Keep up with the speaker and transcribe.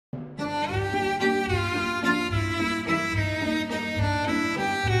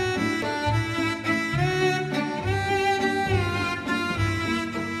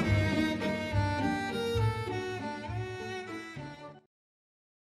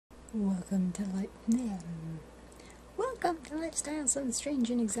Welcome to Lifestyle So Strange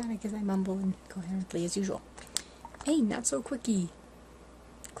and Exotic, as I mumble incoherently as usual. A not so quickie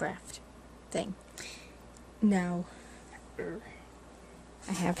craft thing. Now,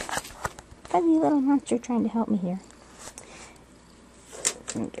 I have a fuzzy little monster trying to help me here.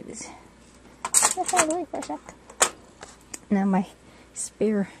 Let me get this out of the way for a sec. Now, my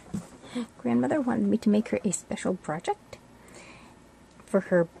spare grandmother wanted me to make her a special project for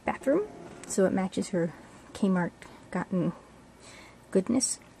her bathroom, so it matches her Kmart gotten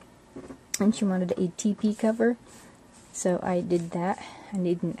goodness. And she wanted a TP cover, so I did that. I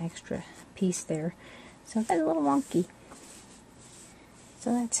need an extra piece there, so that's a little wonky.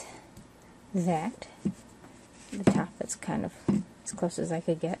 So that's that. The top, that's kind of as close as I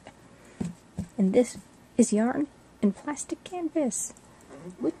could get. And this is yarn and plastic canvas,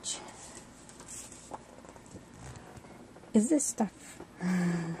 which is this stuff.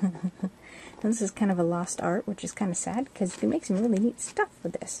 This is kind of a lost art, which is kind of sad because you can make some really neat stuff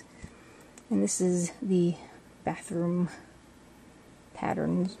with this. And this is the bathroom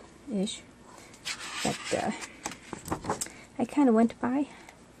patterns-ish that I kind of went by.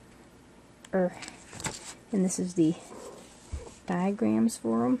 And this is the diagrams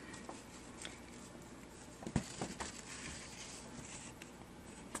for them.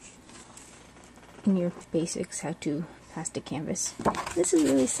 In your basics, how to plastic canvas. This is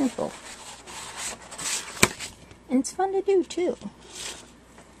really simple. And it's fun to do too.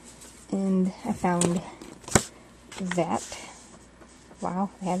 And I found that. Wow,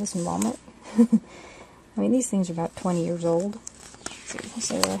 they have this in Walmart. I mean, these things are about 20 years old. Let's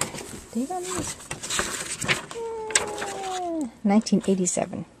see, so, date on these?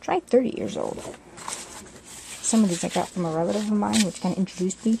 1987. Try 30 years old. Some of these I got from a relative of mine, which kind of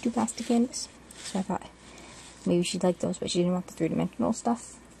introduced me to plastic canvas. So I thought maybe she'd like those, but she didn't want the three-dimensional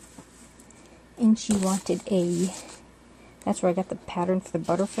stuff. And she wanted that's where I got the pattern for the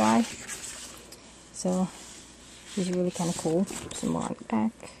butterfly. So these are really kind of cool. Some more on the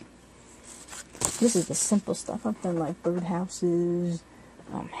back. This is the simple stuff. I've done like birdhouses,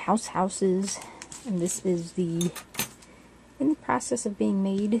 houses, and this is the in the process of being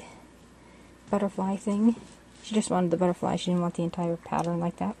made butterfly thing. She just wanted the butterfly. She didn't want the entire pattern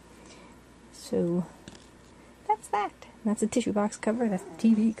like that. So that's that. That's a tissue box cover. That's the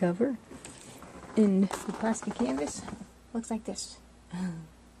TV cover. And the plastic canvas looks like this.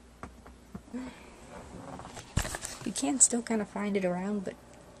 You can still kind of find it around, but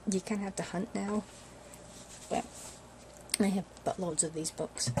you kind of have to hunt now. But I have buttloads of these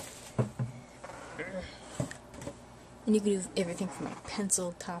books. And you can do everything from like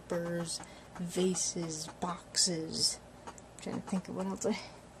pencil toppers, vases, boxes. I'm trying to think of what else I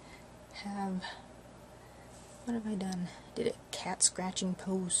have. What have I done? Did a cat scratching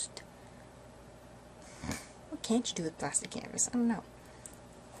post. What can't you do with plastic canvas? I don't know.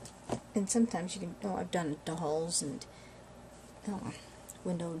 And sometimes you can, I've done dolls and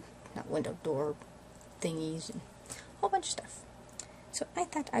door thingies and a whole bunch of stuff. So I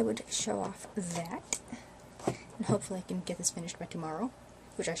thought I would show off that. And hopefully I can get this finished by tomorrow,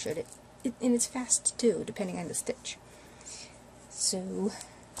 which I should. And it's fast too, depending on the stitch. So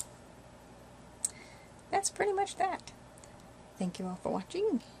that's pretty much that. Thank you all for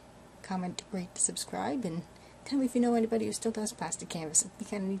watching. Comment, rate, subscribe, and tell me if you know anybody who still does plastic canvas. It'd be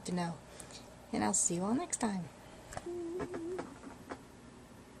kind of neat to know. And I'll see you all next time.